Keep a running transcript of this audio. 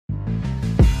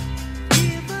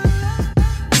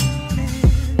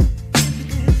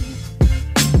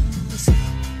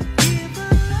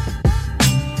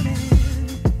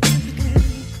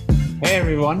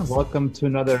everyone. Welcome to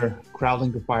another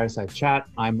CrowdLinker Fireside Chat.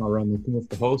 I'm Arun Lukumoth,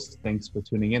 the host. Thanks for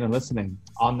tuning in and listening.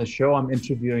 On the show, I'm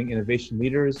interviewing innovation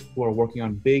leaders who are working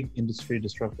on big industry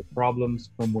disruptive problems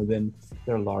from within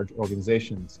their large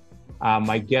organizations.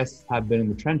 My guests have been in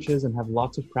the trenches and have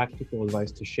lots of practical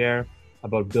advice to share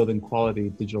about building quality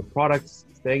digital products,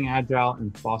 staying agile,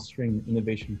 and fostering an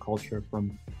innovation culture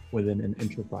from within an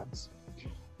enterprise.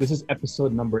 This is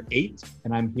episode number 8,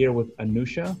 and I'm here with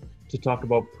Anusha to talk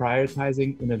about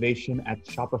prioritizing innovation at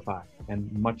Shopify and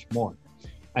much more.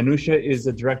 Anusha is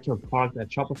the director of product at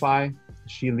Shopify.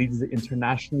 She leads the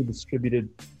internationally distributed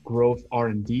growth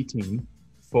R&D team,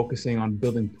 focusing on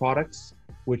building products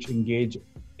which engage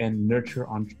and nurture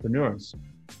entrepreneurs.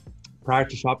 Prior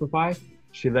to Shopify,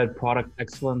 she led product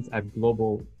excellence at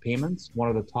Global Payments, one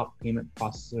of the top payment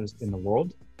processors in the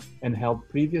world, and held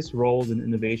previous roles in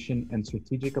innovation and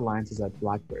strategic alliances at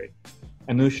BlackBerry.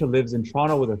 Anusha lives in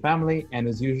Toronto with her family and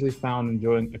is usually found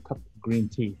enjoying a cup of green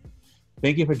tea.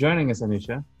 Thank you for joining us,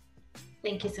 Anusha.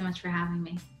 Thank you so much for having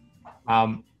me.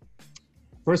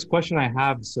 First question I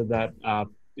have so that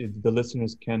the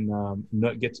listeners can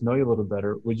get to know you a little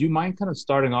better. Would you mind kind of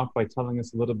starting off by telling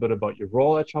us a little bit about your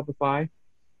role at Shopify,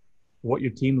 what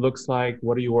your team looks like,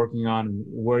 what are you working on, and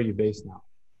where are you based now?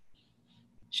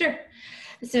 Sure.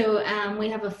 So we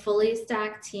have a fully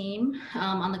stacked team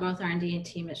on the growth R&D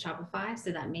team at Shopify.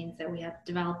 So that means that we have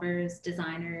developers,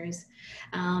 designers,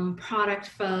 product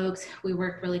folks. We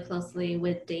work really closely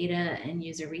with data and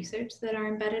user research that are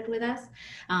embedded with us.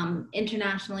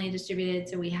 Internationally distributed,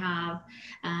 so we have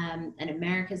an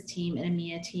Americas team, an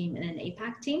EMEA team, and an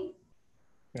APAC team.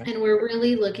 Okay. And we're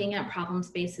really looking at problem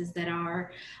spaces that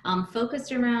are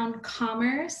focused around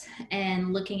commerce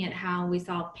and looking at how we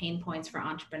solve pain points for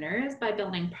entrepreneurs by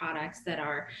building products that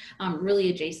are really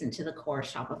adjacent to the core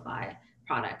Shopify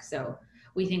product. So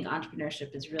we think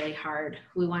entrepreneurship is really hard.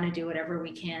 We want to do whatever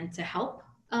we can to help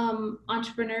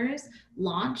entrepreneurs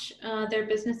launch their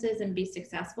businesses and be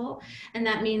successful. And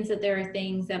that means that there are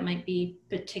things that might be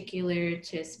particular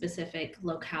to specific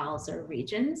locales or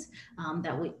regions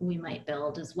that we might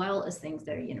build, as well as things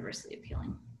that are universally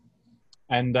appealing.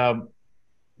 And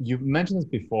you've mentioned this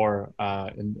before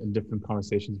in different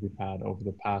conversations we've had over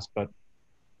the past, but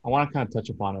I want to kind of touch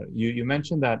upon it. You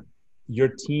mentioned that your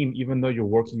team, even though you're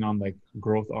working on like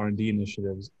growth R&D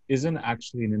initiatives, isn't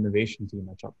actually an innovation team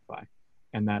at Shopify,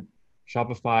 and that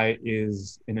Shopify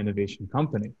is an innovation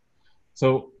company.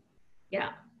 So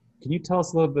yeah, can you tell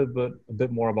us a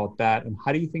bit more about that? And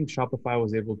how do you think Shopify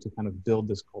was able to kind of build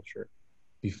this culture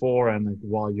before and like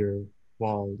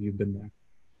while you've been there?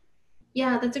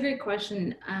 Yeah, that's a great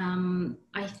question.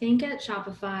 I think at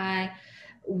Shopify,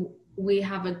 we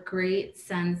have a great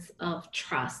sense of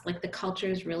trust. Like the culture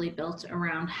is really built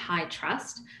around high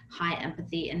trust, high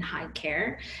empathy, and high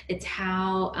care. It's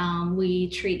how we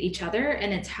treat each other,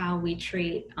 and it's how we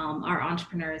treat our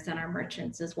entrepreneurs and our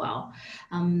merchants as well.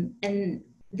 And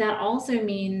that also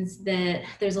means that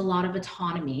there's a lot of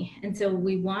autonomy. And so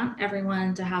we want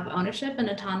everyone to have ownership and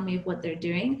autonomy of what they're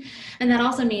doing. And that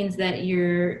also means that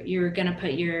you're going to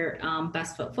put your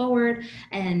best foot forward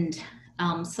and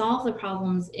solve the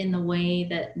problems in the way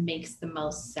that makes the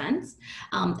most sense.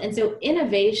 And so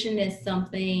innovation is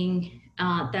something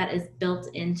that is built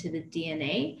into the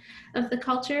DNA of the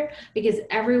culture, because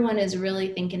everyone is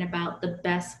really thinking about the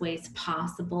best ways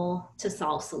possible to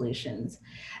solve solutions.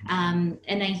 And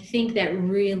I think that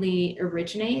really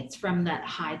originates from that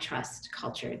high trust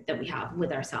culture that we have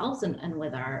with ourselves and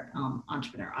with our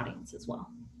entrepreneur audience as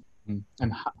well.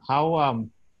 And how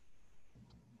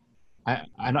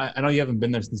I know you haven't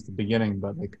been there since the beginning,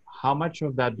 but like how much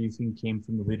of that do you think came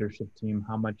from the leadership team?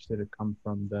 How much did it come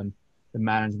from then the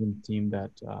management team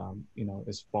that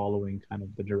is following kind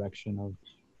of the direction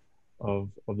of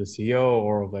the CEO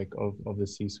or of the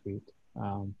C-suite?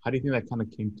 How do you think that kind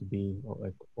of came to be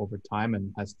like over time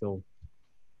and has still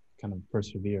kind of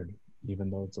persevered, even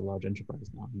though it's a large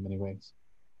enterprise now in many ways?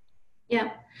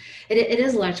 Yeah, it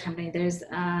is a large company. There's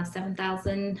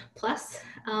 7,000 plus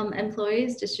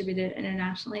employees distributed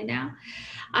internationally now.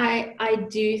 I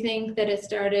do think that it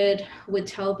started with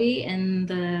Toby and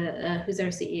who's our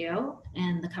CEO,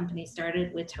 and the company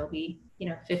started with Toby,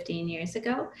 15 years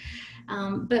ago.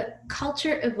 But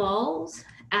culture evolves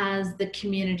as the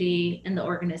community and the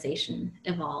organization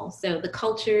evolves. So the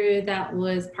culture that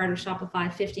was part of Shopify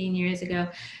 15 years ago,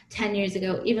 10 years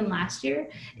ago, even last year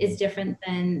is different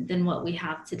than what we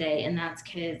have today. And that's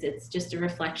because it's just a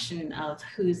reflection of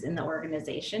who's in the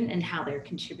organization and how they're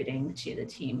contributing to the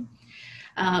team.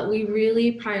 We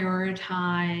really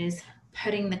prioritize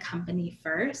putting the company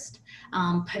first,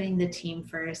 putting the team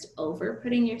first over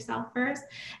putting yourself first.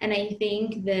 And I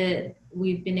think that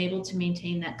we've been able to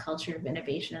maintain that culture of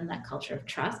innovation and that culture of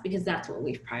trust because that's what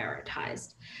we've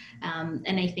prioritized.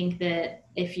 And I think that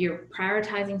if you're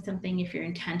prioritizing something, if you're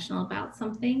intentional about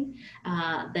something,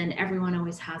 then everyone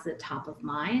always has it top of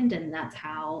mind. And that's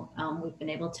how we've been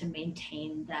able to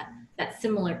maintain that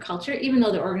similar culture, even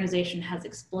though the organization has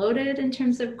exploded in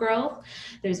terms of growth.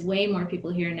 There's way more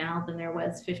people here now than there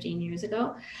was 15 years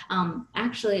ago.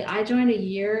 Actually, I joined a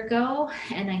year ago,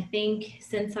 and I think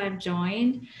since I've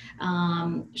joined,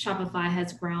 Shopify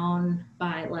has grown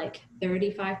by like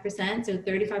 35%. So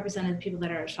 35% of the people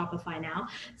that are at Shopify now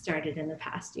started in the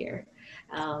past year.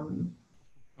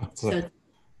 So it's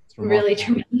really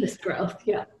tremendous growth.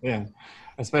 Yeah. Yeah.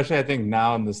 Especially I think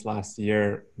now in this last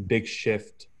year, big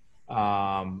shift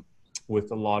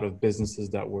with a lot of businesses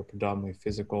that were predominantly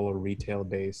physical or retail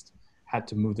based had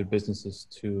to move their businesses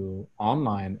to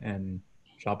online, and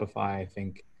Shopify, I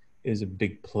think, is a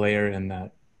big player in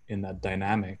that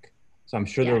dynamic. So I'm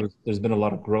sure there's been a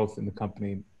lot of growth in the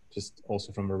company, just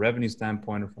also from a revenue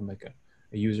standpoint or from like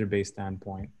a user base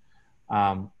standpoint.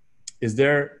 Is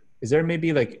there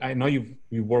maybe, like, I know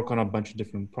you work on a bunch of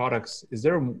different products. Is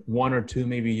there one or two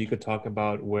maybe you could talk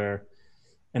about where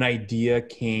an idea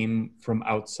came from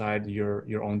outside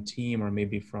your own team, or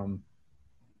maybe from,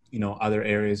 you know, other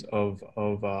areas of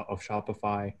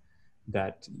Shopify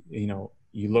that, you know,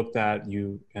 you looked at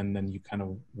and then you kind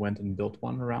of went and built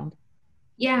one around?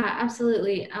 Yeah,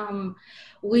 absolutely.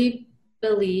 We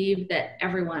believe that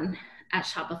everyone at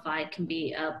Shopify can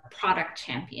be a product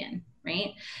champion,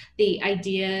 right? The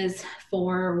ideas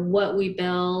for what we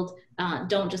build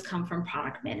don't just come from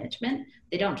product management.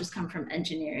 They don't just come from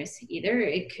engineers either.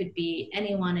 It could be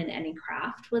anyone in any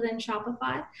craft within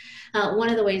Shopify. One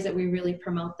of the ways that we really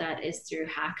promote that is through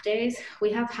Hack Days.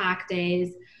 We have Hack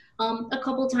Days a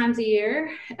couple times a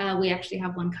year. We actually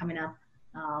have one coming up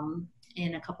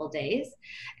in a couple days.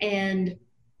 And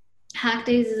Hack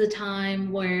Days is a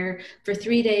time where for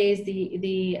 3 days,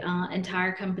 the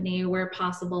entire company, where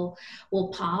possible, will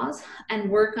pause and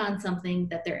work on something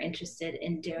that they're interested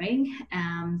in doing.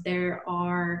 There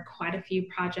are quite a few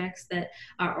projects that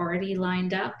are already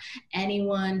lined up.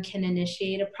 Anyone can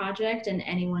initiate a project and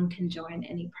anyone can join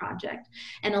any project.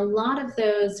 And a lot of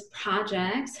those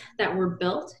projects that were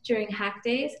built during Hack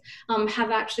Days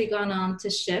have actually gone on to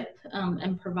ship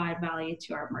and provide value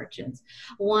to our merchants.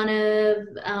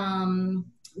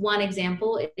 One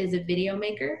example is a video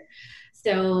maker.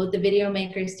 So the video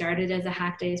maker started as a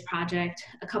Hack Days project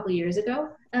a couple years ago.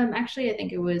 Actually, I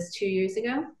think it was 2 years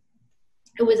ago.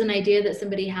 It was an idea that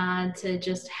somebody had to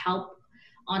just help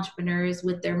entrepreneurs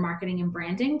with their marketing and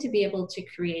branding to be able to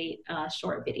create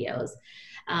short videos.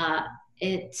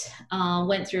 It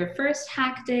went through a first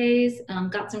Hack Days,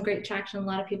 got some great traction. A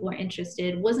lot of people were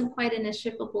interested. Wasn't quite in a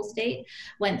shippable state.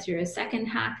 Went through a second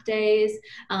Hack Days,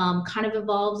 kind of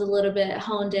evolved a little bit,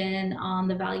 honed in on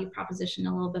the value proposition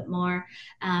a little bit more.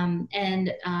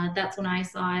 And that's when I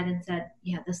saw it and said,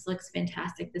 yeah, this looks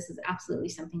fantastic. This is absolutely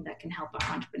something that can help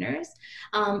our entrepreneurs.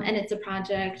 And it's a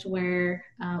project where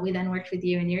we then worked with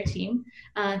you and your team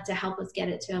to help us get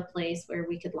it to a place where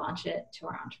we could launch it to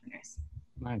our entrepreneurs.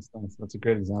 Nice. That's a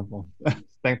great example.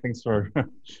 Thanks for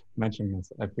mentioning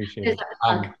this. I appreciate it.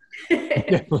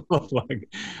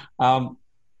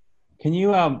 Can you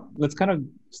let's kind of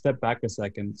step back a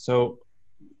second. So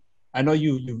I know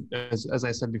you as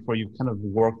I said before, you've kind of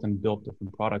worked and built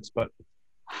different products, but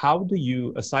how do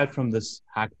you, aside from this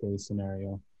Hack Day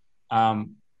scenario,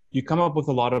 you come up with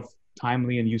a lot of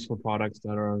timely and useful products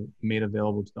that are made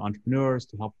available to the entrepreneurs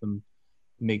to help them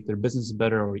make their business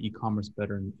better or e-commerce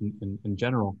better in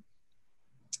general.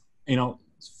 You know,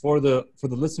 for the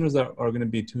listeners that are going to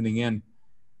be tuning in,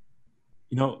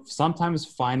 you know, sometimes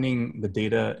finding the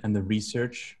data and the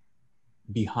research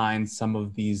behind some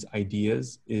of these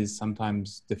ideas is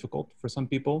sometimes difficult for some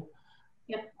people.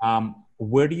 Yep.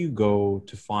 Where do you go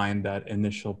to find that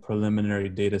initial preliminary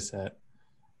data set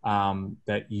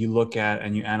that you look at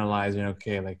and you analyze and,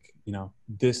 okay, like, you know,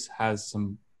 this has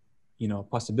some, you know,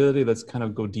 possibility, let's kind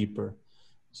of go deeper.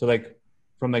 So like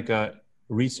from like a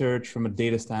research, from a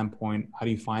data standpoint, how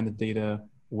do you find the data?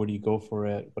 Where do you go for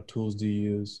it? What tools do you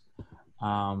use?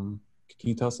 Can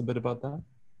you tell us a bit about that?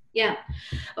 Yeah.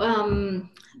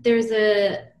 There's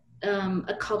a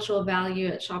cultural value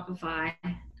at Shopify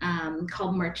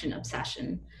called merchant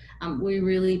obsession. We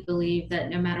really believe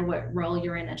that no matter what role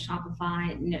you're in at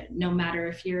Shopify, no matter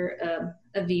if you're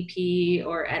a VP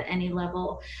or at any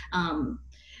level,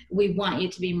 we want you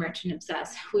to be merchant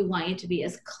obsessed. We want you to be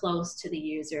as close to the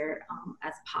user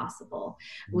as possible.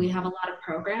 We have a lot of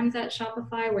programs at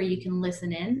Shopify where you can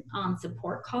listen in on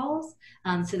support calls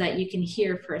so that you can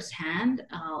hear firsthand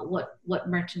what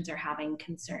merchants are having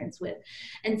concerns with.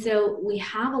 And so we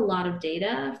have a lot of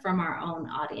data from our own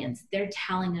audience. They're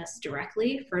telling us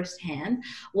directly firsthand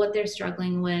what they're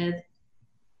struggling with,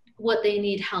 what they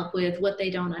need help with, what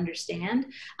they don't understand.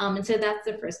 And so that's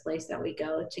the first place that we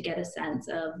go to get a sense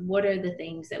of what are the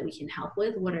things that we can help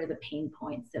with, what are the pain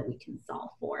points that we can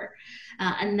solve for.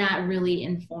 And that really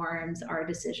informs our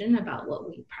decision about what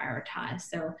we prioritize.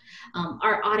 So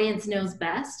our audience knows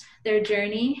best their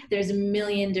journey. There's a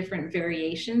million different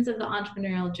variations of the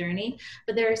entrepreneurial journey,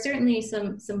 but there are certainly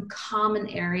some common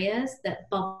areas that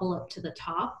bubble up to the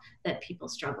top that people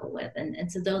struggle with.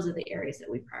 And so those are the areas that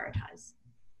we prioritize.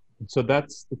 So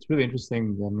it's really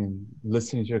interesting. I mean,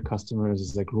 listening to your customers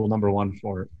is like rule number one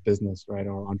for business, right?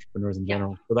 Or entrepreneurs in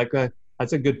general. So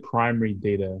that's a good primary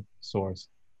data source.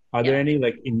 Are there any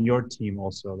like in your team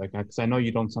also, like, because I know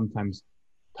you don't sometimes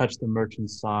touch the merchant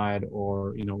side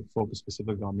or, focus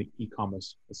specifically on the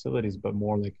e-commerce facilities, but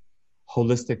more like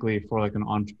holistically for like an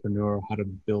entrepreneur, how to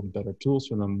build better tools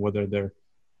for them, whether they're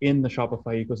in the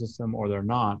Shopify ecosystem or they're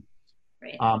not.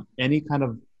 Right. Any kind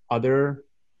of other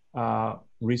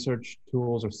research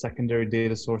tools or secondary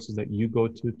data sources that you go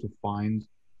to find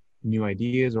new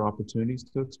ideas or opportunities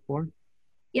to explore?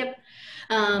 Yep.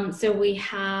 So we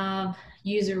have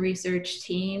user research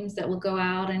teams that will go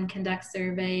out and conduct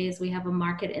surveys. We have a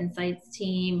market insights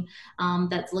team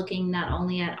that's looking not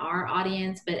only at our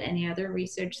audience, but any other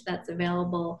research that's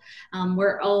available.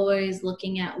 We're always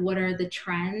looking at what are the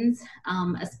trends,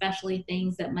 especially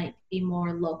things that might be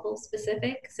more local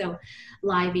specific. So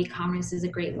live e-commerce is a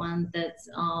great one that's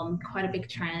quite a big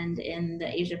trend in the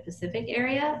Asia Pacific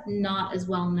area, not as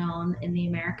well known in the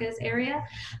Americas area,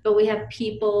 but we have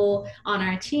people on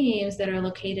our teams that are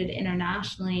located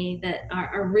internationally that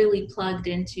are really plugged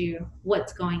into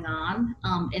what's going on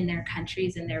in their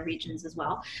countries and their regions as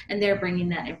well. And they're bringing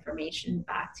that information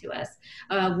back to us.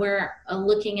 We're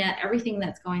looking at everything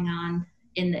that's going on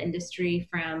in the industry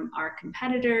from our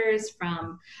competitors,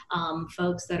 from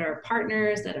folks that are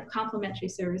partners that have complementary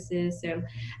services. So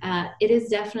it is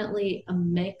definitely a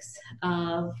mix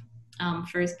of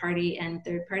first party and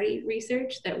third party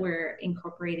research that we're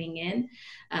incorporating in.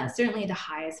 Certainly the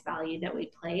highest value that we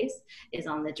place is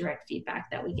on the direct feedback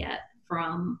that we get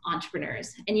from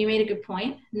entrepreneurs. And you made a good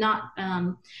point.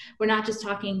 We're not just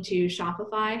talking to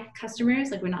Shopify customers,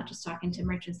 like we're not just talking to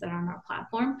merchants that are on our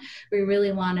platform. We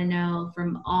really want to know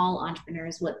from all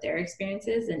entrepreneurs what their experience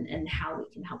is and how we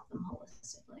can help them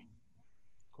holistically.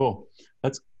 Cool.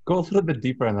 Let's go a little bit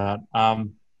deeper in that.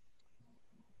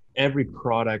 Every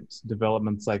product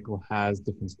development cycle has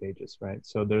different stages, right?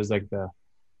 So there's like the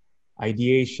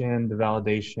ideation, the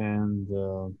validation,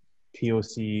 the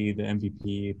POC, the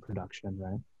MVP, production,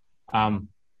 right?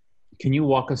 Can you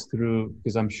walk us through,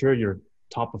 because I'm sure your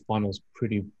top of funnel is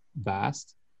pretty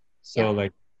vast. So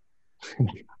like,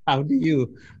 how do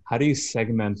you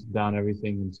segment down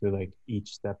everything into like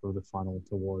each step of the funnel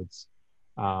towards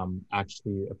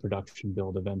actually a production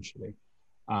build eventually?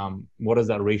 What does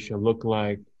that ratio look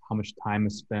like? How much time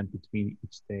is spent between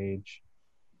each stage?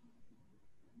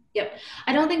 Yep.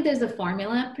 I don't think there's a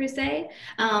formula per se,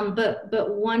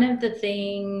 but one of the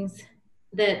things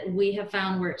that we have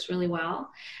found works really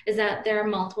well is that there are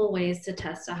multiple ways to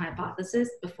test a hypothesis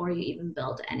before you even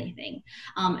build anything.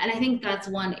 And I think that's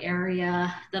one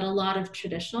area that a lot of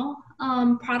traditional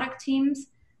product teams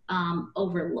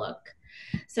overlook.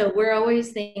 So we're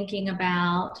always thinking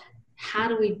about, how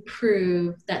do we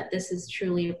prove that this is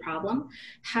truly a problem?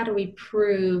 How do we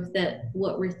prove that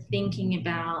what we're thinking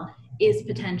about is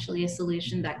potentially a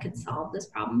solution that could solve this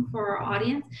problem for our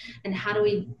audience? And how do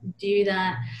we do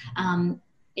that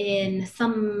in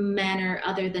some manner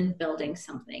other than building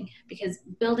something? Because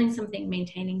building something,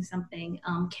 maintaining something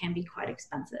can be quite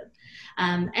expensive.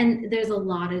 And there's a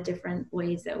lot of different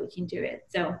ways that we can do it.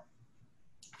 So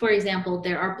for example,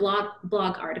 there are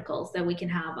blog articles that we can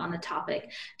have on a topic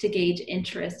to gauge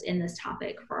interest in this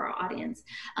topic for our audience.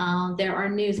 There are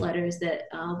newsletters that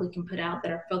we can put out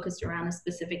that are focused around a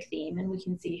specific theme, and we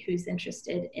can see who's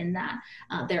interested in that.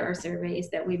 There are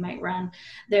surveys that we might run.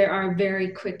 There are very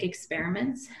quick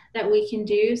experiments that we can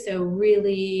do. So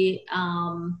really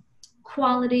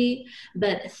quality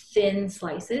but thin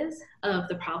slices of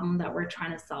the problem that we're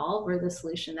trying to solve or the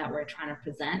solution that we're trying to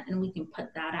present, and we can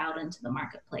put that out into the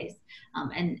marketplace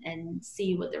and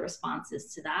see what the response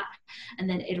is to that, and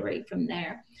then iterate from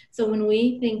there. So when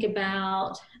we think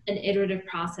about an iterative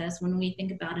process, when we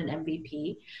think about an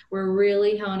MVP, we're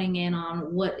really honing in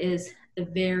on what is the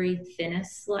very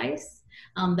thinnest slice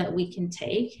that we can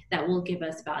take that will give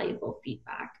us valuable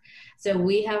feedback. So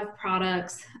we have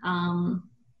products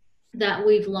that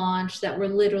we've launched that were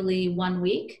literally 1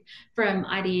 week from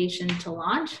ideation to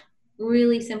launch.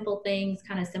 Really simple things,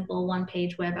 kind of simple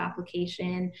one-page web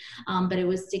application, but it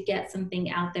was to get something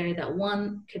out there that,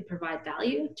 one, could provide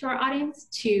value to our audience,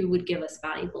 two, would give us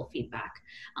valuable feedback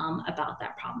about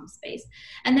that problem space.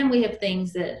 And then we have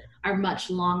things that are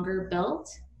much longer built,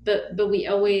 but we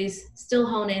always still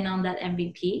hone in on that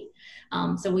MVP.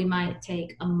 So we might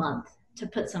take a month to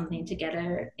put something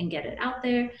together and get it out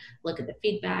there, look at the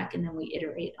feedback, and then we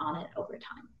iterate on it over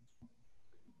time.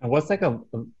 And what's like a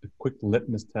quick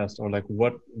litmus test, or like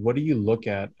what do you look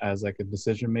at as like a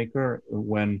decision maker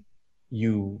when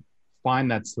you find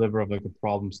that sliver of like a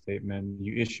problem statement,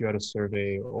 you issue out a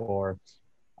survey or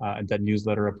that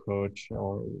newsletter approach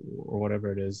or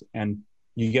whatever it is, and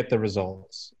you get the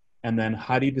results, and then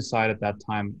how do you decide at that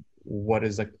time what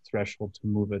is like the threshold to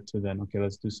move it to then, okay,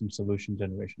 let's do some solution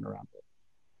generation around it?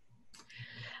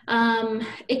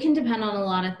 It can depend on a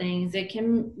lot of things. It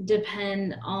can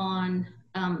depend on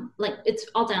like it's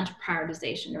all down to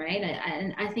prioritization, right?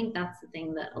 And I think that's the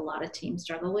thing that a lot of teams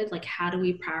struggle with. Like, how do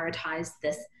we prioritize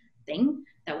this thing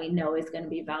that we know is going to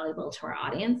be valuable to our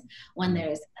audience when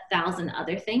there's 1,000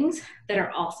 other things that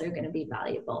are also going to be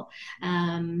valuable?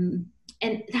 And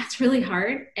that's really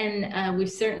hard. And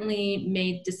we've certainly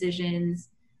made decisions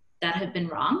that have been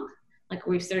wrong. Like,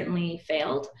 we've certainly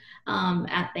failed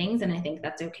at things, and I think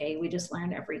that's okay. We just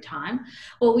learn every time.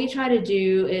 What we try to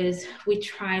do is we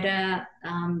try to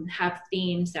have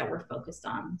themes that we're focused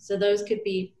on. So those could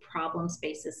be problem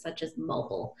spaces such as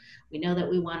mobile. We know that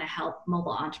we want to help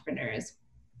mobile entrepreneurs.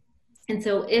 And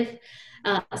so if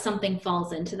something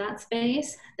falls into that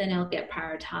space, then it'll get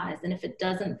prioritized. And if it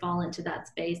doesn't fall into that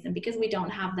space, and because we don't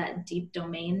have that deep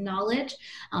domain knowledge,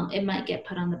 it might get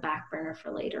put on the back burner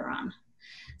for later on.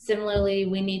 Similarly,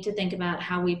 we need to think about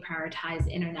how we prioritize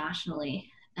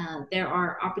internationally. There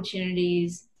are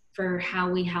opportunities for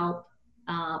how we help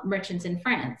merchants in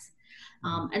France.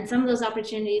 And some of those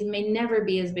opportunities may never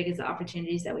be as big as the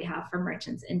opportunities that we have for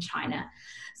merchants in China.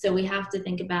 So we have to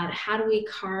think about, how do we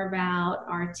carve out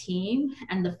our team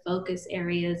and the focus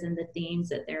areas and the themes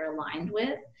that they're aligned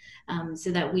with,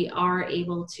 so that we are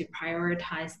able to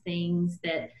prioritize things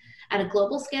that at a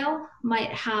global scale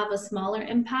might have a smaller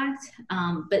impact,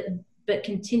 but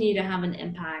continue to have an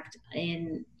impact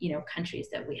in, countries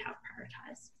that we have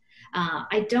prioritized.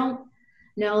 I don't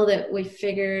know that we've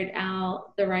figured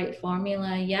out the right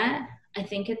formula yet. I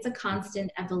think it's a constant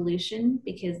evolution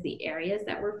because the areas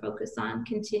that we're focused on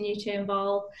continue to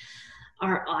evolve.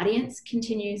 Our audience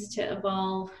continues to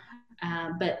evolve.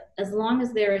 But as long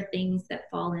as there are things that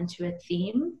fall into a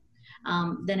theme,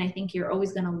 then I think you're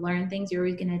always going to learn things. You're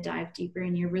always going to dive deeper,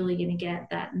 and you're really going to get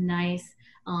that nice,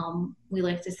 we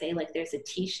like to say, like, there's a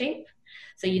T shape.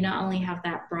 So you not only have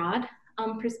that broad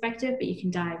perspective, but you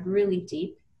can dive really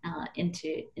deep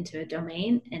into a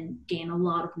domain and gain a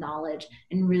lot of knowledge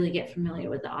and really get familiar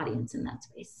with the audience in that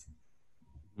space.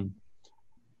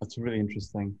 That's really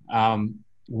interesting.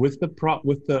 With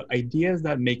the ideas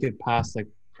that make it past, like,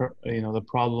 the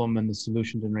problem and the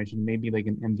solution generation, maybe like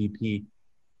an MVP.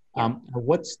 At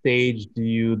what stage do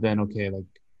you then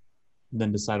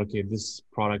decide, okay, this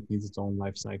product needs its own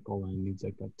life cycle and needs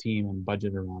like a team and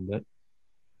budget around it?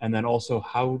 And then also,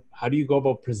 how do you go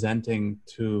about presenting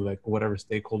to like whatever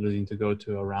stakeholders you need to go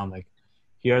to around, like,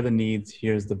 here are the needs,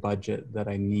 here's the budget that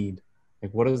I need.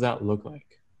 Like, what does that look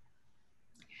like?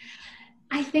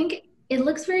 I think it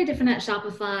looks very different at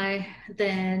Shopify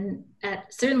than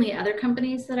at certainly other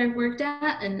companies that I've worked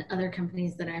at and other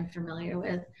companies that I'm familiar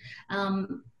with.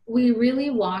 We really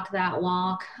walk that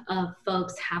walk of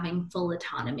folks having full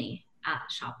autonomy at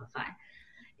Shopify.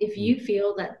 If you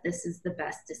feel that this is the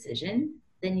best decision,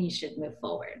 then you should move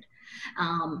forward.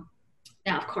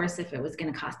 Now, of course, if it was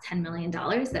going to cost $10 million,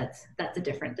 that's a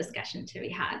different discussion to be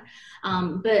had.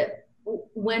 But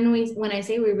when I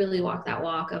say we really walk that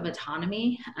walk of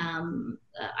autonomy,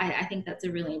 I think that's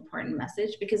a really important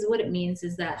message, because what it means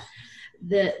is that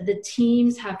the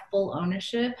teams have full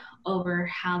ownership over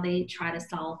how they try to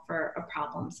solve for a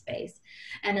problem space.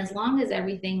 And as long as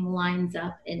everything lines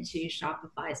up into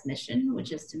Shopify's mission,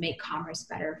 which is to make commerce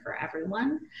better for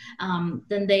everyone,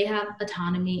 then they have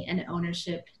autonomy and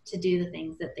ownership to do the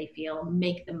things that they feel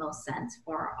make the most sense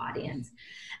for our audience.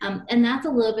 And that's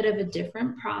a little bit of a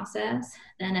different process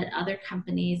than at other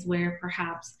companies where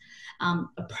perhaps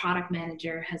a product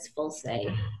manager has full say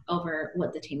over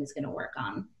what the team is going to work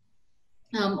on.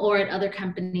 Or at other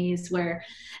companies where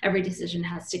every decision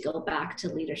has to go back to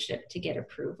leadership to get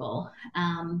approval.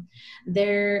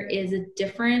 There is a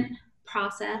different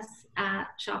process at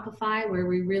Shopify where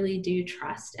we really do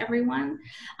trust everyone.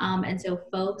 And so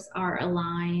folks are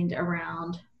aligned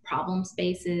around problem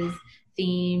spaces,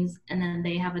 themes, and then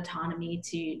they have autonomy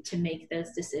to make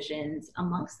those decisions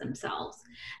amongst themselves.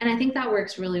 And I think that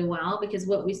works really well because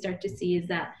what we start to see is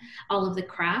that all of the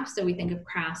crafts, so we think of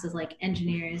crafts as like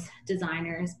engineers,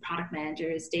 designers, product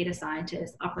managers, data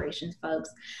scientists, operations folks,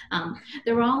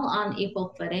 they're all on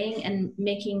equal footing and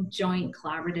making joint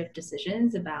collaborative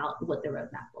decisions about what the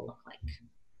roadmap will look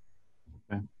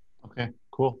like. Okay,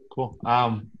 cool.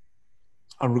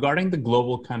 Regarding the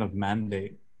global kind of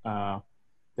mandate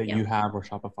that you have or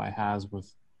Shopify has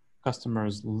with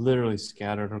customers literally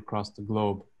scattered across the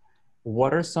globe,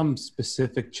 what are some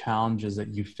specific challenges that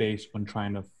you face when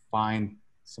trying to find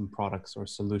some products or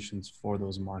solutions for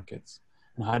those markets?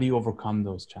 And how do you overcome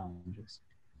those challenges?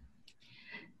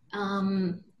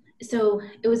 So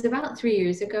it was about 3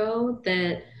 years ago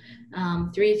that,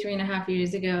 3.5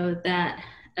 years ago, that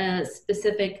a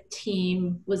specific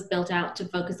team was built out to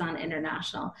focus on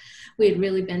international. We had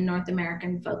really been North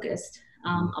American focused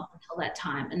up until that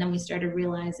time. And then we started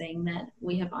realizing that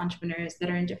we have entrepreneurs that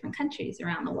are in different countries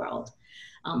around the world,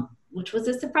 which was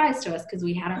a surprise to us because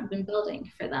we hadn't been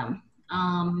building for them.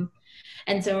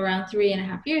 And so around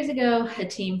 3.5 years ago, a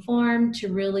team formed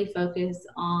to really focus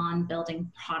on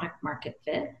building product market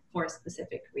fit for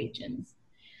specific regions.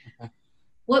 Okay.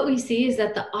 What we see is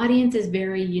that the audience is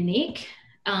very unique.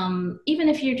 Even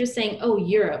if you're just saying, oh,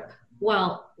 Europe,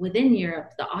 well, within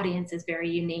Europe, the audience is very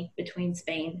unique between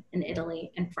Spain and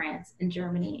Italy and France and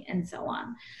Germany and so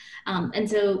on. And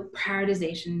so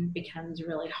prioritization becomes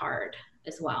really hard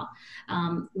as well.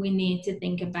 We need to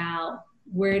think about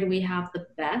where do we have the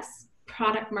best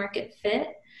product market fit?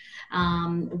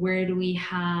 Where do we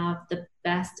have the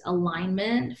best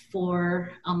alignment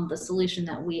for the solution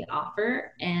that we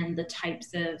offer and the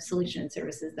types of solution and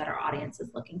services that our audience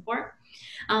is looking for?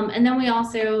 And then we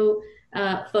also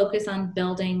focus on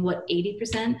building what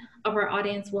 80% of our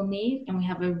audience will need, and we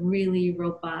have a really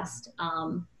robust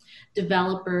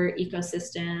developer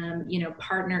ecosystem,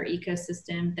 partner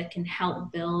ecosystem that can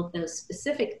help build those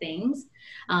specific things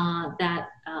that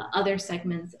other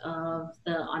segments of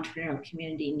the entrepreneurial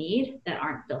community need that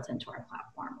aren't built into our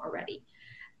platform already.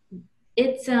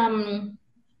 It's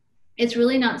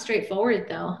really not straightforward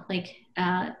though. Like,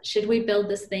 should we build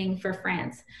this thing for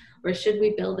France? Or should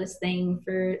we build this thing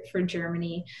for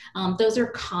Germany? Those are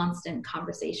constant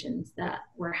conversations that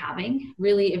we're having,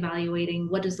 really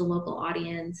evaluating what does the local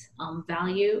audience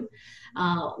value,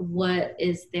 what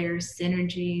is their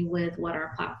synergy with what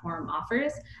our platform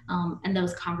offers, and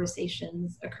those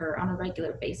conversations occur on a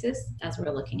regular basis as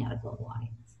we're looking at a global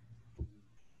audience.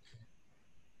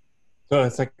 So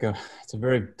it's a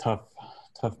very tough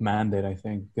mandate, I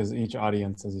think, because each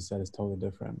audience, as you said, is totally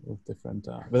different with different,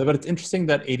 but it's interesting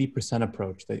that 80%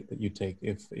 approach that you take.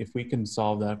 If we can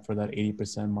solve that for that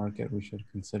 80% market, we should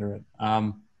consider it.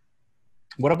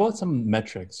 What about some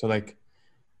metrics? So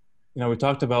we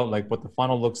talked about what the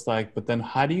funnel looks like, but then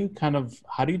how do you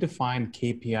define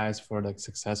KPIs for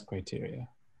success criteria?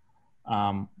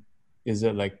 Is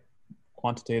it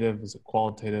quantitative? Is it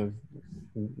qualitative?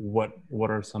 What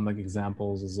are some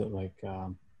examples? Is it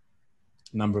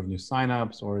number of new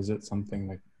signups, or is it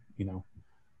something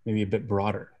maybe a bit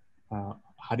broader?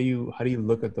 How do you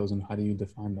look at those and how do you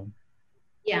define them?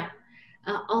 Yeah,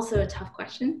 also a tough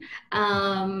question.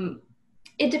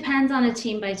 It depends on a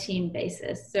team by team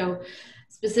basis. So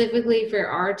specifically for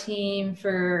our team,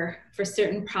 for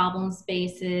certain problem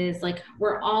spaces,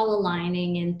 we're all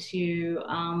aligning into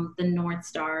the North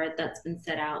Star that's been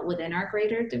set out within our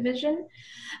greater division.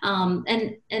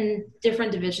 And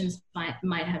different divisions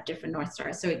might have different North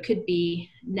Stars. So it could be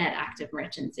net active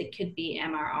merchants, it could be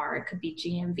MRR, it could be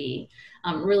GMV.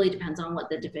 Really depends on what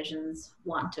the divisions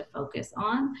want to focus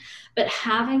on. But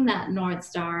having that North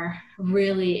Star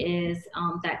really is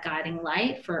that guiding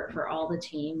light for all the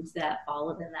teams that fall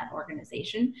within that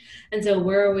organization. And so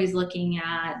we're always looking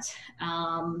at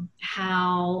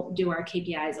how do our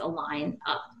KPIs align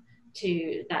up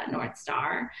to that North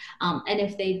Star. And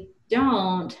if they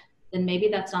don't, then maybe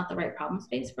that's not the right problem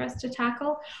space for us to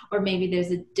tackle, or maybe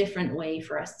there's a different way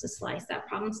for us to slice that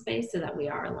problem space so that we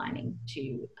are aligning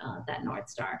to that North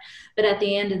Star. But at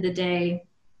the end of the day,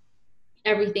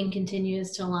 everything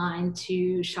continues to align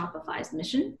to Shopify's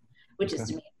mission, which is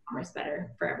to make commerce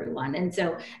better for everyone. And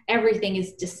so everything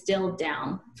is distilled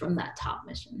down from that top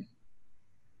mission.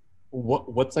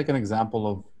 What's an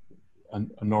example of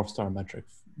a North Star metric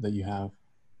that you have?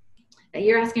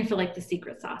 You're asking for like the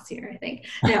secret sauce here, I think.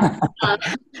 No,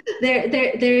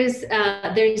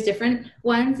 there's different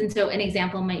ones, and so an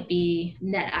example might be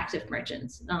net active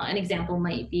merchants. An example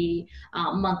might be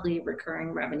monthly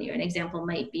recurring revenue. An example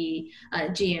might be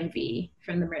GMV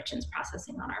from the merchants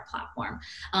processing on our platform.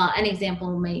 An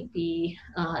example might be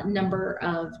number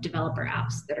of developer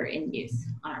apps that are in use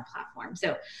on our platform.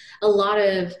 So a lot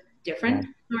of different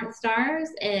North Stars,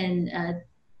 and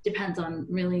depends on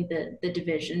really the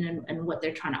division and what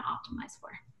they're trying to optimize for.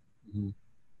 Mm-hmm.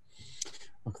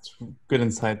 That's good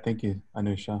insight. Thank you,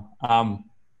 Anusha.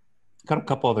 Got a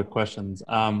couple other questions.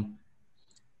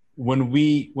 When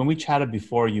we chatted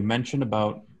before, you mentioned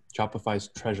about Shopify's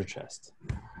treasure chest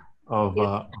of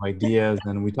ideas,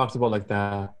 and we talked about like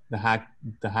the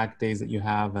hack days that you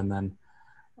have, and then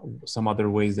some other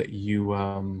ways that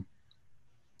you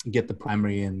get the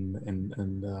primary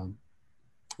and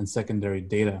secondary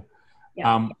data.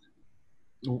 Yeah.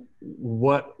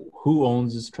 Who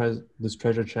owns this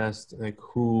treasure chest? Like,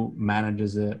 who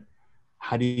manages it?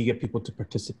 How do you get people to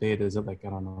participate? Is it like,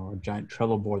 I don't know, a giant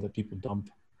Trello board that people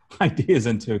dump ideas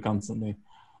into constantly?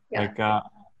 Yeah. Like,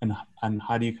 and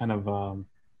how do you kind of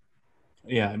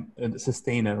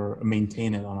sustain it or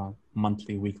maintain it on a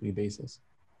monthly, weekly basis?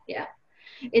 Yeah.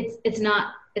 It's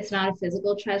not a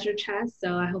physical treasure chest,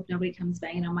 so I hope nobody comes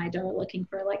banging on my door looking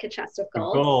for like a chest of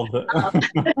gold.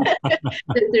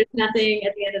 There's nothing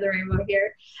at the end of the rainbow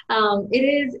here.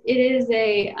 It is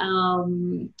a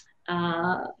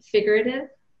figurative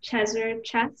treasure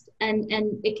chest, and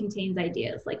it contains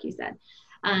ideas, like you said.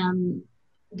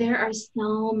 There are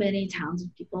so many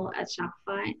talented people at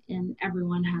Shopify, and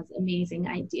everyone has amazing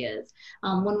ideas.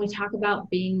 When we talk about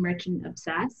being merchant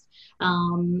obsessed,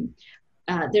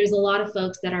 there's a lot of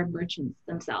folks that are merchants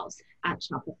themselves at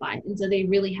Shopify. And so they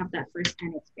really have that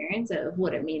firsthand experience of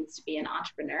what it means to be an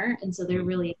entrepreneur. And so they're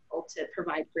really able to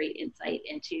provide great insight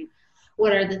into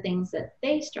what are the things that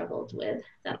they struggled with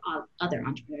that other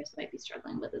entrepreneurs might be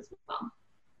struggling with as well.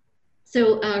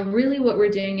 So really what we're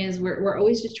doing is we're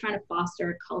always just trying to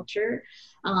foster a culture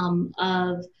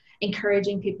of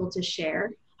encouraging people to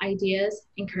share ideas,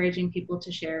 encouraging people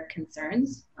to share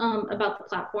concerns about the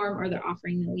platform or the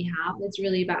offering that we have. It's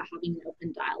really about having an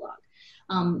open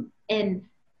dialogue. And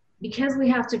because we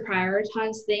have to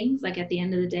prioritize things, like at the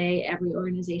end of the day, every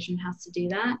organization has to do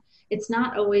that. It's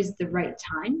not always the right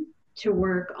time to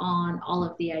work on all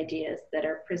of the ideas that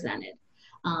are presented.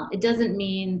 It doesn't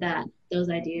mean that those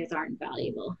ideas aren't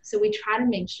valuable. So we try to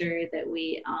make sure that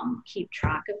we keep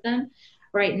track of them.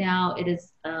 Right now, it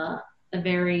is a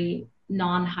very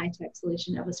non-high-tech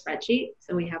solution of a spreadsheet.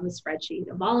 So we have a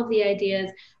spreadsheet of all of the ideas,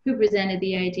 who presented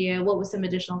the idea, what was some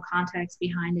additional context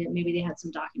behind it. Maybe they had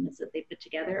some documents that they put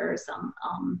together or some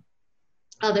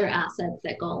other assets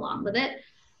that go along with it.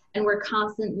 And we're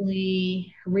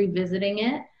constantly revisiting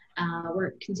it.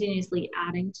 We're continuously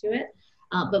adding to it.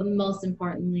 But most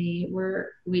importantly,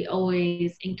 we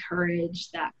always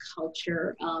encourage that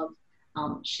culture of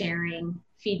sharing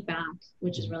feedback,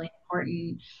 which is really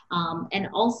important. And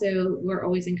also, we're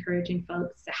always encouraging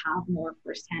folks to have more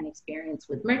firsthand experience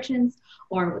with merchants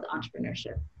or with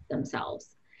entrepreneurship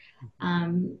themselves.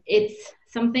 It's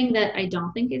something that I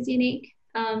don't think is unique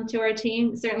to our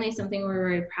team. Certainly something we're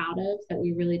very proud of, that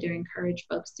we really do encourage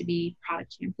folks to be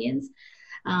product champions.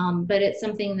 But it's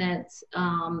something that's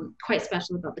quite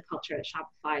special about the culture at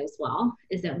Shopify as well,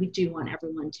 is that we do want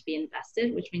everyone to be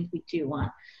invested, which means we do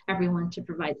want everyone to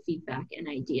provide feedback and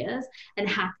ideas. And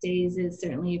Hack Days is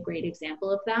certainly a great example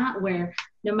of that, where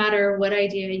no matter what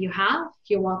idea you have,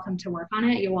 you're welcome to work on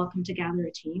it. You're welcome to gather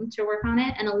a team to work on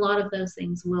it. And a lot of those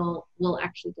things will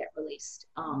actually get released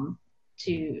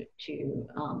to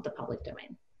the public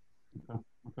domain.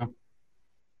 Okay.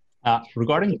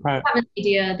 Regarding if you have an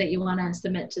idea that you want to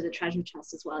submit to the treasure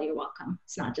chest as well, you're welcome.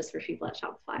 It's not just for people at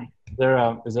Shopify.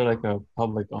 Is there like a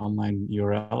public online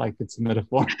URL I could submit a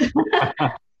form?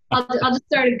 I'll just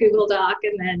start a Google Doc,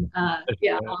 and then I'll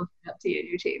open it up to you and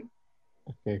your team.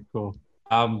 Okay, cool.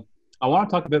 I want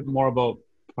to talk a bit more about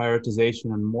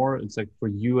prioritization, and more it's like for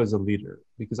you as a leader,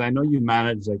 because I know you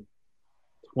manage like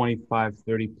 25,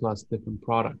 30 plus different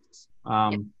products.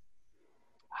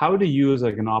 How do you, as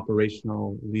like an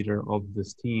operational leader of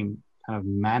this team, kind of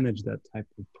manage that type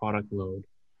of product load?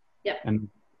 Yeah. And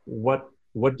what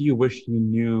do you wish you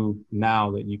knew now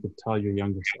that you could tell your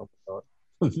younger self about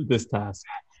this task?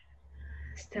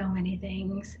 So many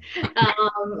things.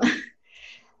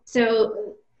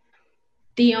 So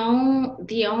the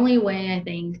only way I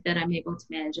think that I'm able to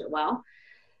manage it well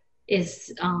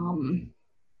is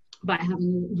by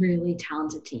having a really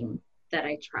talented team that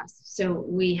I trust. So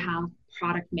we have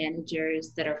product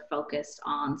managers that are focused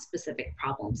on specific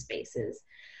problem spaces.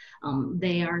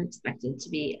 they are expected to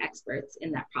be experts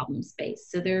in that problem space.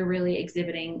 So they're really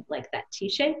exhibiting like that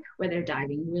T-shape where they're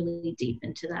diving really deep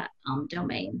into that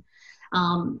domain.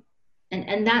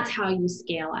 And that's how you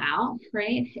scale out,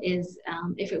 right? Is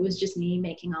if it was just me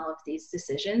making all of these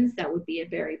decisions, that would be a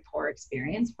very poor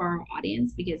experience for our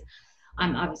audience, because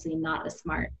I'm obviously not as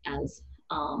smart as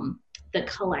the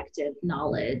collective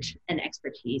knowledge and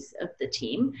expertise of the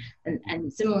team.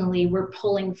 And similarly, we're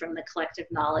pulling from the collective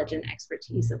knowledge and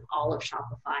expertise of all of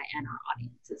Shopify and our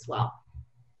audience as well.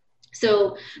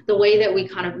 So the way that we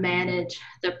kind of manage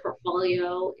the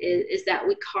portfolio is that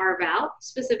we carve out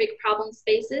specific problem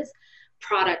spaces.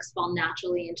 Products fall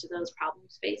naturally into those problem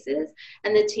spaces,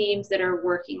 and the teams that are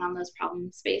working on those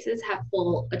problem spaces have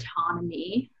full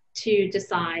autonomy to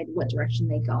decide what direction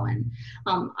they go in.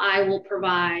 I will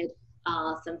provide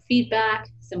some feedback,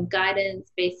 some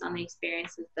guidance based on the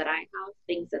experiences that I have,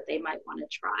 things that they might want to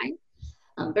try,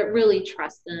 but really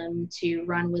trust them to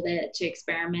run with it, to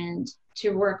experiment,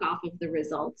 to work off of the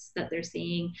results that they're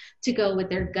seeing, to go with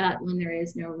their gut when there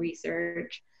is no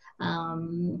research.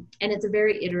 And it's a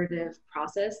very iterative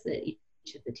process that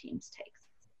each of the teams takes.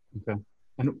 Okay.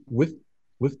 And with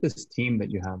this team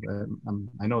that you have,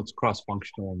 I know it's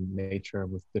cross-functional in nature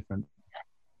with different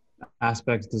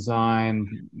aspects,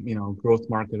 design, growth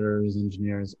marketers,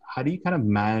 engineers. How do you kind of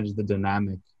manage the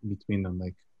dynamic between them?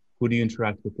 Like, who do you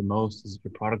interact with the most? Is it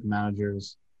your product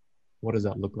managers? What does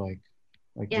that look like?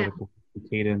 Like, yeah. A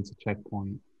cadence, a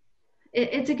checkpoint?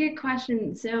 It's a good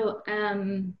question. So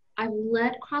I've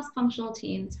led cross-functional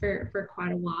teams for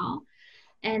quite a while.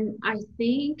 And I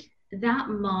think that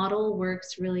model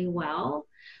works really well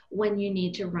when you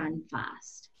need to run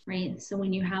fast, right? So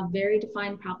when you have very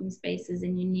defined problem spaces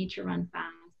and you need to run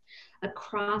fast, a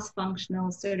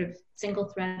cross-functional sort of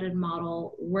single-threaded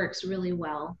model works really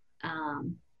well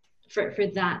for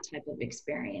that type of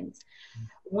experience.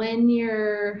 When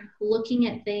you're looking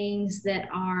at things that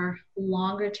are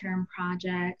longer-term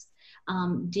projects,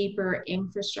 deeper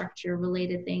infrastructure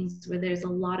related things where there's a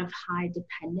lot of high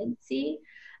dependency,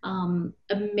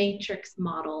 a matrix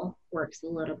model works a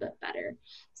little bit better.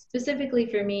 Specifically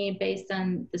for me, based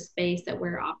on the space that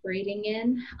we're operating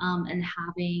in, and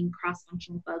having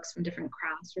cross-functional folks from different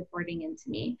crafts reporting into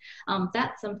me,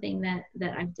 that's something that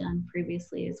I've done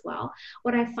previously as well.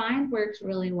 What I find works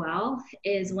really well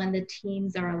is when the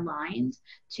teams are aligned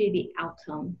to the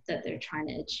outcome that they're trying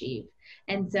to achieve.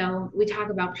 And so we talk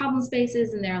about problem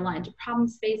spaces and they're aligned to problem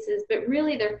spaces, but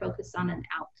really they're focused on an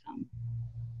outcome.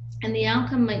 And the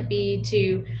outcome might be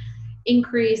to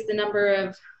increase the number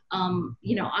of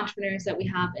entrepreneurs that we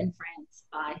have in France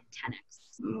by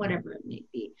 10x, whatever it may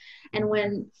be. And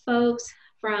when folks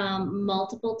from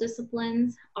multiple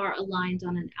disciplines are aligned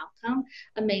on an outcome,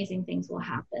 amazing things will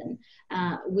happen.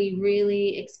 We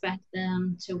really expect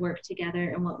them to work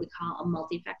together in what we call a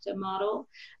multi-factor model.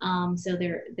 So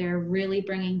they're really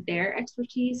bringing their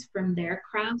expertise from their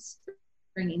crafts,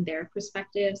 bringing their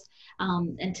perspectives,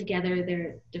 and together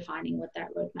they're defining what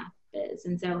that roadmap is.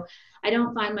 And so I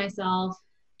don't find myself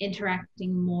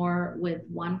interacting more with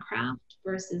one craft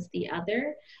versus the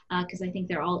other, because I think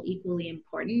they're all equally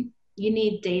important. You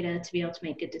need data to be able to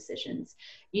make good decisions.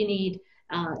 You need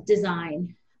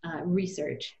design,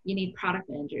 research. You need product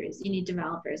managers. You need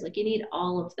developers. Like, you need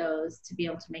all of those to be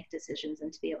able to make decisions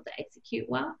and to be able to execute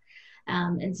well.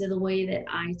 And so the way that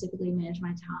I typically manage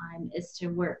my time is to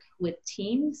work with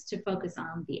teams to focus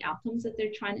on the outcomes that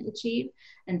they're trying to achieve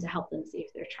and to help them see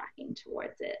if they're tracking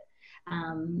towards it.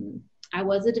 I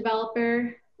was a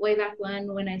developer way back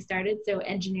when I started, so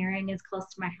engineering is close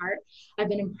to my heart. I've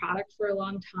been in product for a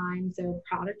long time, so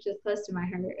product is close to my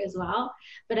heart as well.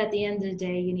 But at the end of the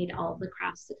day, you need all of the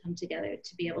crafts to come together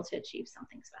to be able to achieve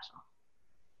something special.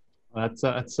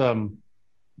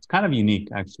 It's kind of unique,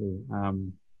 actually.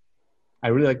 I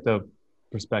really like the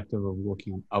perspective of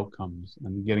looking at outcomes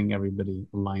and getting everybody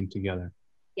aligned together.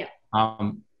 Yeah.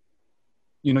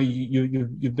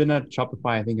 You've been at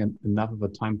Shopify, I think, enough of a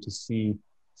time to see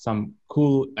some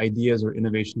cool ideas or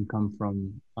innovation come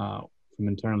from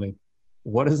internally.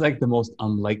 What is like the most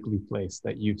unlikely place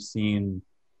that you've seen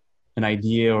an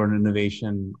idea or an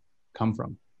innovation come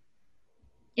from?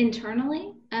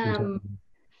 Internally? I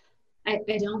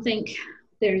don't think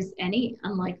there's any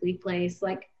unlikely place.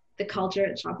 Like, the culture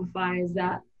at Shopify is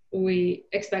that we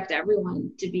expect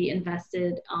everyone to be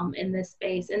invested in this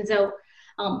space. And so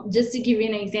just to give you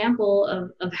an example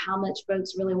of how much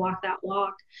folks really walk that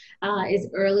walk, is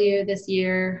earlier this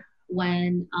year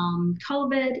when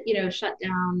COVID, shut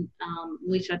down,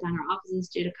 we shut down our offices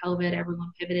due to COVID,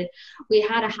 everyone pivoted. We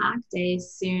had a hack day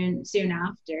soon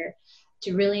after.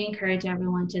 to really encourage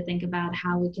everyone to think about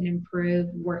how we can improve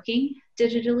working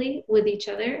digitally with each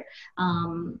other.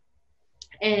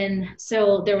 And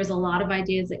so there was a lot of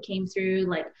ideas that came through,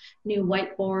 like new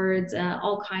whiteboards,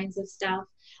 all kinds of stuff.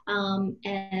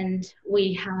 And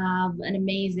we have an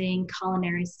amazing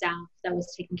culinary staff that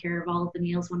was taking care of all of the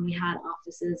meals when we had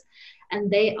offices. And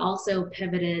they also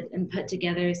pivoted and put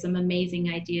together some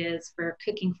amazing ideas for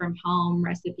cooking from home,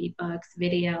 recipe books,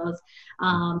 videos.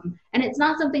 And it's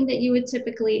not something that you would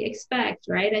typically expect,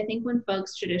 right? I think when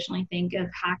folks traditionally think of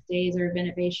hack days or of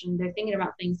innovation, they're thinking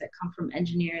about things that come from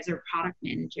engineers or product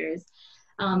managers.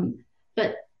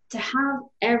 But to have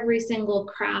every single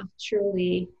craft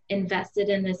truly invested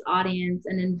in this audience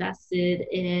and invested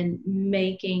in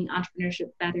making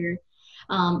entrepreneurship better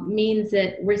means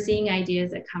that we're seeing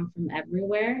ideas that come from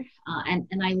everywhere.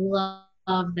 And I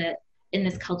love that in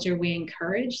this culture we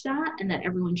encourage that, and that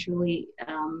everyone truly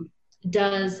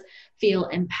does feel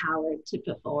empowered to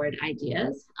put forward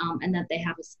ideas, and that they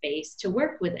have a space to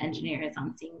work with engineers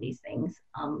on seeing these things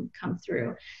come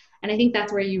through. And I think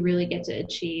that's where you really get to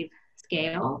achieve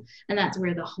scale, and that's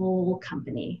where the whole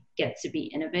company gets to be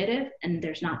innovative, and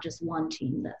there's not just one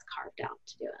team that's carved out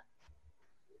to do it.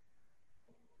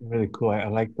 Really cool. I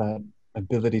like that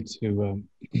ability to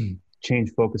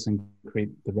change focus and create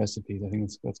the recipes. I think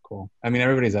that's cool. I mean,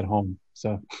 everybody's at home,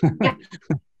 so. Yeah.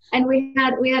 And we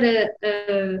had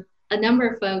a number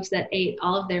of folks that ate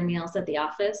all of their meals at the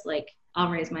office. Like, I'll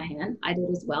raise my hand. I did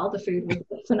as well. The food was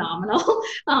phenomenal.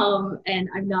 And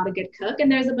I'm not a good cook.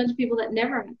 And there's a bunch of people that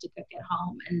never had to cook at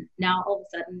home. And now all of a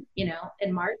sudden,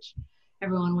 in March,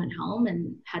 everyone went home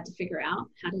and had to figure out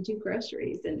how to do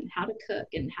groceries and how to cook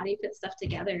and how do you put stuff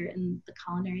together. And the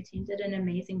culinary team did an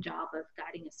amazing job of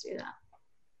guiding us through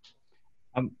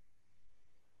that.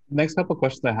 Next couple of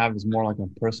questions I have is more like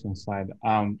on a personal side.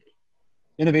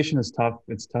 Innovation is tough.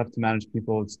 It's tough to manage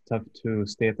people. It's tough to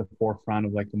stay at the forefront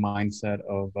of like the mindset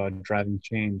of driving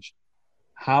change.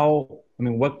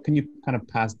 What can you kind of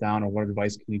pass down, or what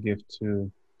advice can you give to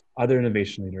other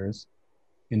innovation leaders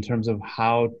in terms of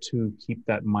how to keep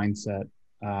that mindset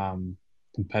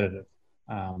competitive?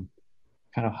 Kind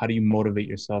of how do you motivate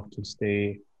yourself to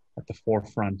stay at the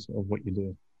forefront of what you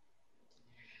do?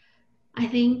 I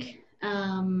think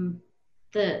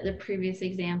the previous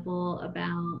example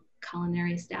about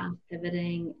culinary staff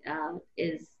pivoting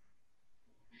is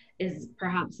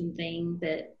perhaps something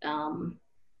that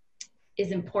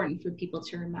is important for people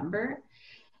to remember,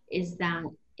 is that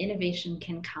innovation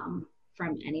can come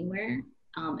from anywhere.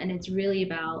 And it's really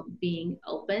about being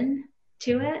open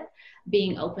to it,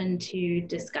 being open to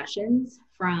discussions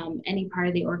from any part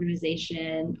of the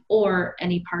organization or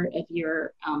any part of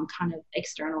your kind of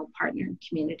external partner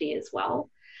community as well.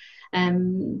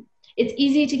 It's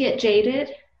easy to get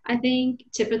jaded. I think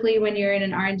typically when you're in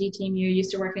an R&D team, you're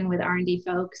used to working with R&D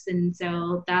folks. And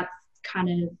so that's kind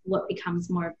of what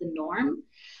becomes more of the norm.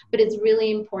 But it's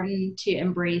really important to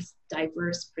embrace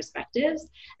diverse perspectives,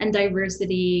 and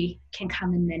diversity can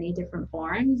come in many different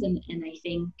forms. And I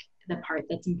think the part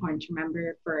that's important to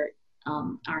remember for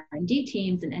R&D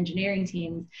teams and engineering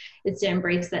teams is to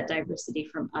embrace that diversity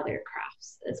from other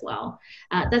crafts as well.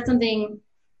 That's something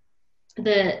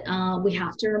that we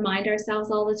have to remind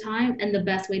ourselves all the time. And the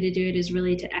best way to do it is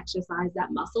really to exercise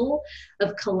that muscle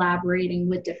of collaborating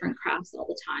with different crafts all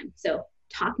the time. So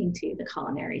talking to the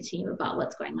culinary team about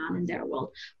what's going on in their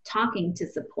world, talking to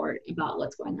support about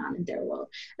what's going on in their world.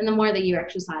 And the more that you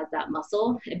exercise that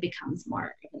muscle, it becomes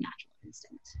more of a natural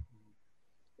instinct.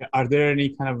 Are there any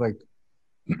kind of like,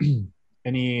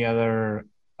 any other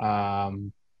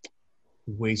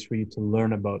ways for you to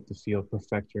learn about the field,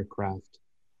 perfect your craft?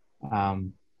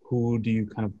 Who do you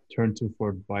kind of turn to for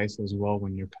advice as well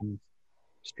when you're kind of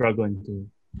struggling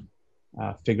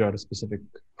to figure out a specific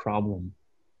problem?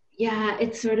 Yeah,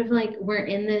 it's sort of like we're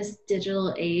in this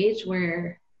digital age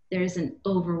where there's an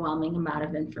overwhelming amount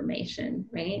of information,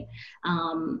 right?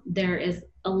 There is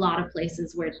a lot of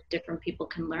places where different people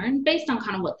can learn based on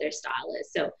kind of what their style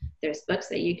is. So there's books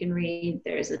that you can read.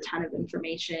 There's a ton of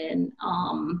information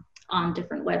on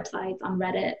different websites, on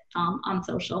Reddit, on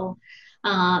social.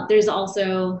 There's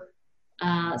also,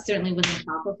 certainly within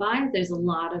Shopify, there's a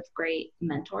lot of great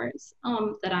mentors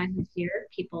that I have here,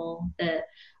 people that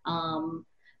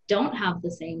don't have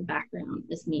the same background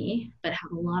as me, but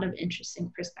have a lot of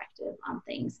interesting perspective on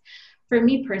things. For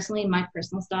me personally, my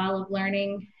personal style of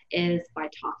learning is by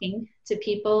talking to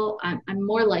people. I'm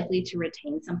more likely to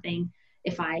retain something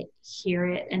if I hear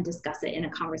it and discuss it in a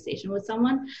conversation with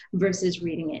someone versus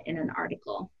reading it in an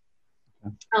article.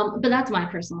 But that's my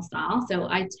personal style. So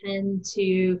I tend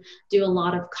to do a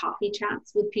lot of coffee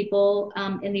chats with people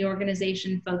in the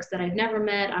organization, folks that I've never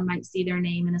met. I might see their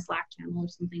name in a Slack channel or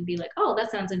something, be like, oh,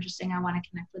 that sounds interesting. I want to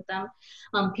connect with them.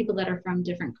 People that are from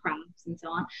different crafts and so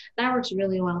on. That works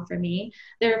really well for me.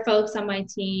 There are folks on my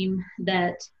team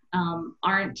that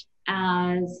aren't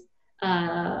as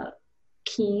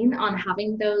keen on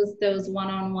having those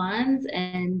one-on-ones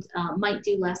and might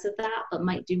do less of that, but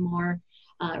might do more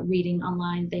reading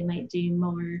online. They might do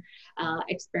more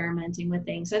experimenting with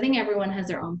things. So I think everyone has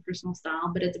their own personal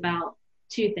style, but it's about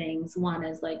two things. One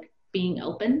is like being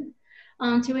open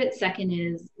to it. Second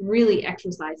is really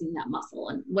exercising that muscle,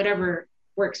 and whatever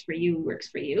works for you,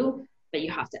 but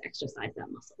you have to exercise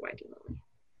that muscle regularly.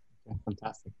 Yeah,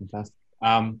 fantastic.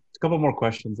 A couple more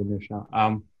questions,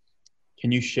 Anusha.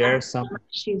 Can you share some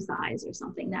shoe size or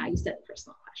something? Now you said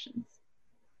personal questions.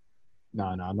 No,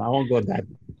 I won't go that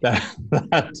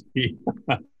deep.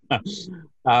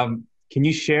 Can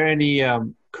you share any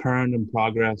current in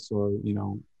progress or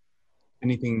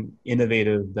anything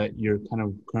innovative that you're kind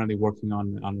of currently working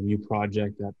on a new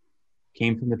project that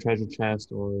came from the treasure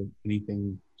chest, or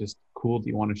anything just cool that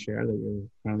you want to share that you're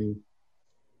currently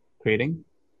creating?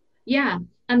 Yeah,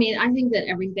 I mean, I think that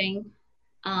everything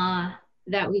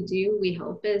that we do, we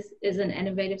hope is an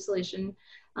innovative solution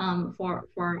for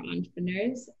our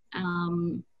entrepreneurs.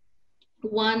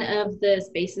 One of the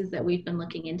spaces that we've been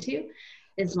looking into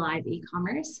is live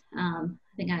e-commerce. I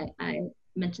think I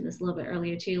mentioned this a little bit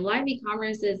earlier too. Live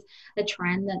e-commerce is a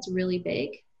trend that's really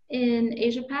big in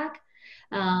Asia Pac.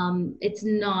 It's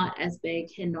not as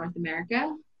big in North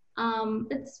America.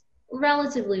 It's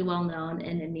relatively well known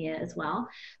in India as well.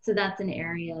 So that's an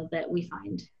area that we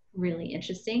find really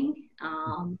interesting.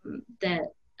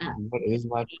 What is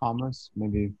live commerce?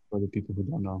 Maybe for the people who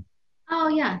don't know. Oh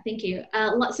yeah, thank you.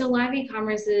 So live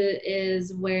e-commerce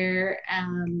is where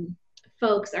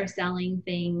folks are selling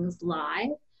things live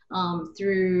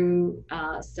through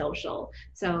social.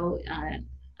 So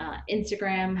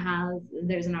Instagram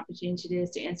there's an opportunity to do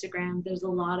this to Instagram. There's a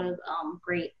lot of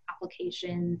great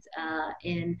applications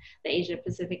in the Asia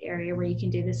Pacific area where you can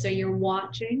do this. So you're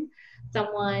watching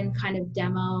someone kind of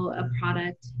demo a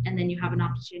product, and then you have an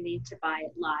opportunity to buy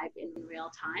it live in real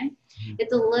time.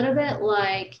 It's a little bit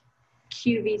like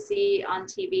QVC on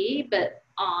TV, but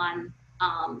on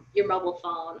your mobile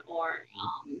phone or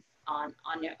on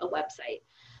a website.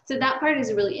 So that part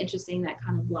is really interesting, that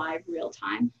kind of live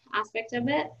real-time aspect of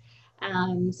it.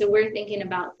 So we're thinking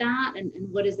about that, and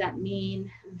what does that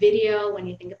mean? Video, when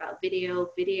you think about video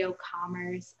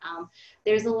commerce,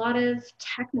 there's a lot of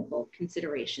technical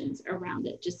considerations around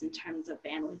it, just in terms of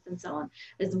bandwidth and so on,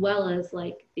 as well as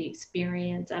like the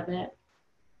experience of it.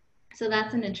 So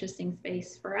that's an interesting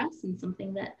space for us, and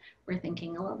something that we're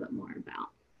thinking a little bit more about.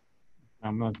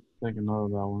 I'm not taking note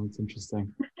of that one. It's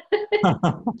interesting.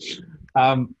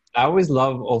 I always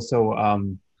love also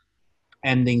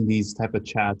ending these type of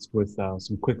chats with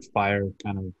some quick fire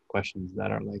kind of questions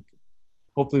that are like,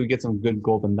 hopefully we get some good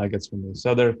golden nuggets from this.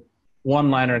 So they're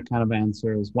one-liner kind of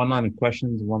answers, one-liner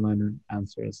questions, one-liner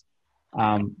answers.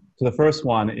 So the first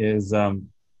one is,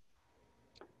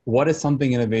 what is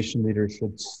something innovation leaders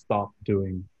should stop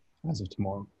doing as of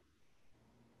tomorrow?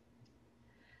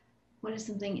 What is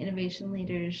something innovation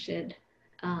leaders should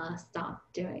stop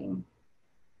doing?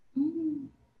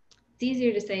 It's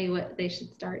easier to say what they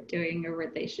should start doing or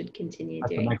what they should continue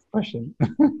doing. That's the next question.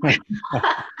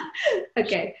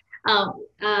 Okay.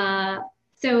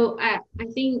 So I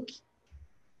think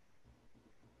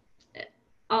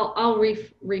I'll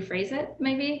rephrase it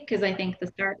maybe, because I think the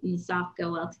start and the stop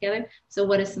go well together. So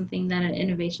what is something that an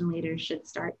innovation leader should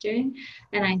start doing?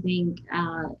 And I think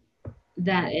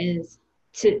that is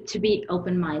to be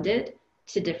open-minded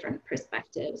to different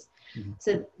perspectives. Mm-hmm.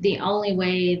 So the only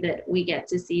way that we get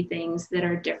to see things that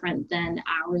are different than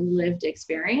our lived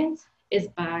experience is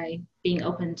by being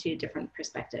open to different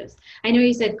perspectives. I know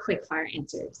you said quick fire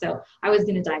answer, so I was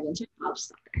going to dive into it. I'll just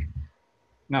stop there.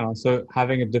 No, so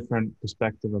having a different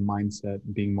perspective or mindset,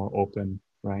 being more open,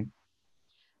 right?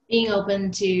 Being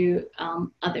open to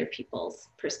other people's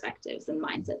perspectives and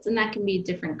mindsets. And that can be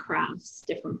different crafts,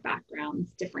 different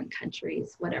backgrounds, different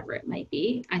countries, whatever it might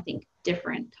be. I think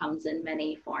different comes in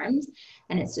many forms,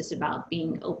 and it's just about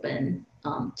being open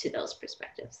to those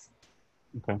perspectives.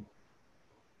 Okay.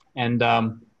 And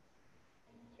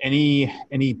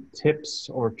any tips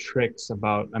or tricks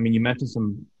about, I mean, you mentioned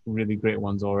some really great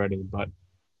ones already, but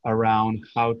around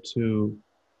how to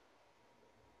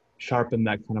sharpen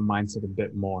that kind of mindset a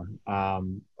bit more,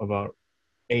 about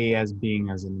as being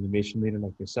as an innovation leader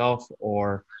like yourself,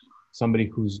 or somebody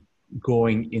who's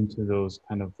going into those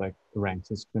kind of like ranks.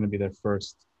 It's going to be their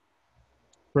first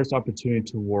first opportunity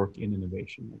to work in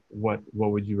innovation, what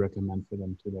would you recommend for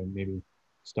them to then maybe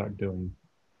start doing?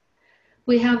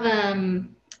 We have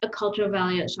a cultural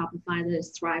value at Shopify that is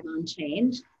thrive on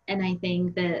change. And I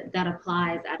think that that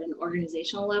applies at an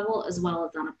organizational level as well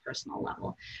as on a personal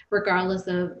level, regardless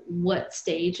of what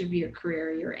stage of your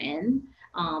career you're in.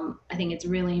 I think it's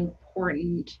really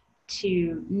important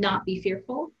to not be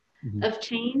fearful of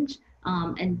change,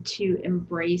 and to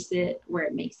embrace it where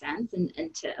it makes sense,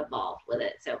 and to evolve with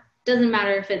it. So it doesn't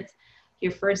matter if it's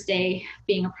your first day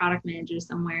being a product manager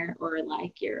somewhere, or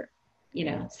like your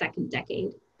second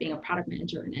decade being a product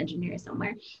manager or an engineer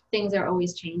somewhere. Things are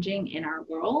always changing in our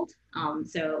world.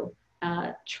 So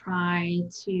try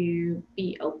to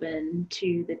be open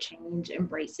to the change,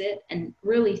 embrace it, and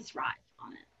really thrive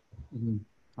on it. Mm-hmm.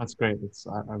 That's great.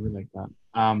 I really like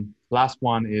that. Last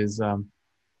one is,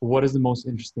 what is the most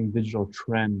interesting digital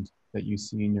trend that you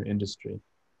see in your industry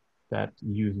that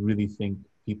you really think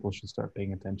people should start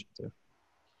paying attention to?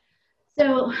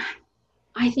 So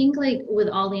I think, like, with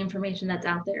all the information that's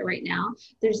out there right now,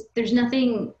 there's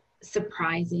nothing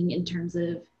surprising in terms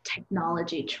of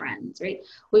technology trends, right?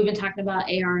 We've been talking about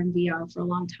AR and VR for a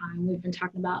long time. We've been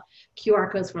talking about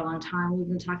QR codes for a long time. We've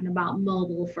been talking about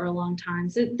mobile for a long time.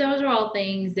 So those are all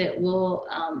things that will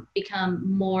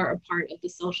become more a part of the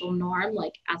social norm,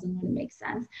 like as and when it makes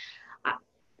sense.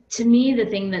 To me, the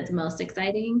thing that's most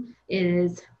exciting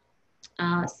is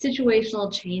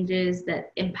situational changes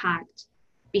that impact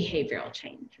behavioral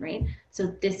change, right?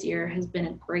 So this year has been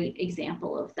a great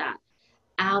example of that.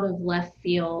 Out of left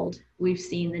field, we've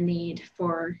seen the need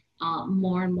for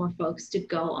more and more folks to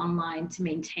go online to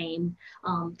maintain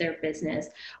their business.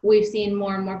 We've seen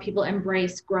more and more people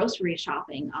embrace grocery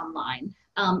shopping online.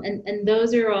 And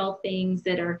those are all things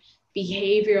that are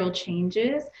behavioral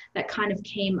changes that kind of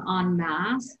came en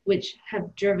masse, which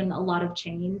have driven a lot of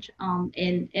change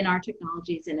in our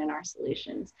technologies and in our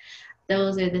solutions.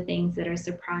 Those are the things that are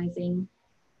surprising.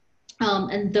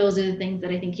 And those are the things that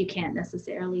I think you can't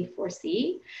necessarily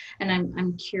foresee. And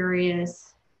I'm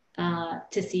curious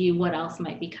to see what else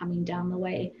might be coming down the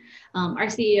way. Our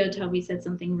CEO, Toby, said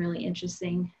something really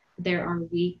interesting. There are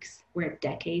weeks where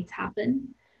decades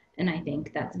happen. And I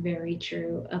think that's very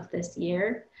true of this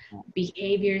year.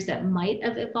 Behaviors that might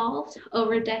have evolved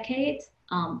over decades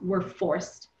were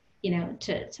forced,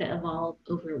 to evolve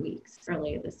over weeks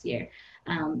earlier this year.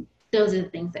 Those are the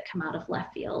things that come out of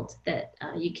left field that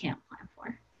you can't plan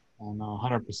for. Oh, no,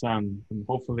 100%. And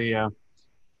hopefully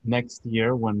next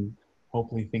year, when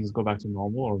hopefully things go back to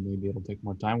normal, or maybe it'll take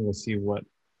more time, we'll see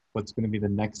what's going to be the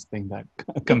next thing that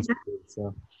comes through.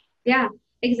 So yeah,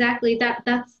 exactly.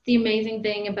 That's the amazing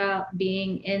thing about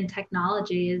being in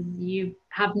technology, is you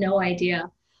have no idea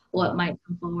what might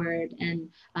come forward. And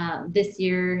this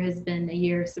year has been a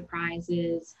year of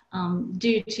surprises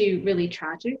due to really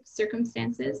tragic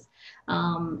circumstances.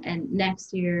 And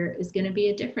next year is going to be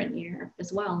a different year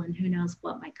as well. And who knows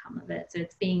what might come of it. So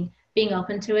it's being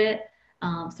open to it,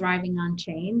 thriving on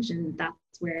change. And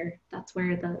that's where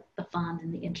the fun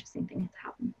and the interesting things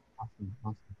happen.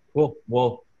 Awesome. Cool.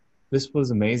 Well, this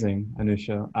was amazing,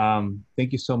 Anusha.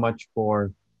 Thank you so much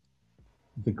for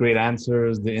the great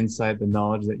answers, the insight, the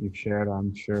knowledge that you've shared.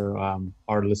 I'm sure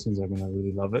our listeners are going to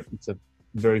really love it. It's a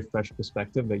very fresh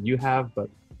perspective that you have, but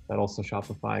that also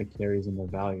Shopify carries in their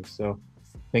values. So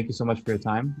thank you so much for your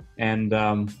time. And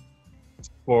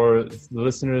for the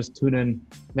listeners, tune in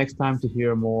next time to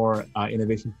hear more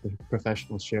innovation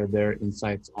professionals share their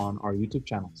insights on our YouTube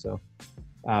channel. So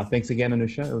thanks again,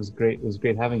 Anusha. It was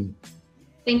great having you.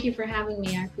 Thank you for having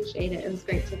me. I appreciate it. It was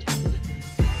great to chat.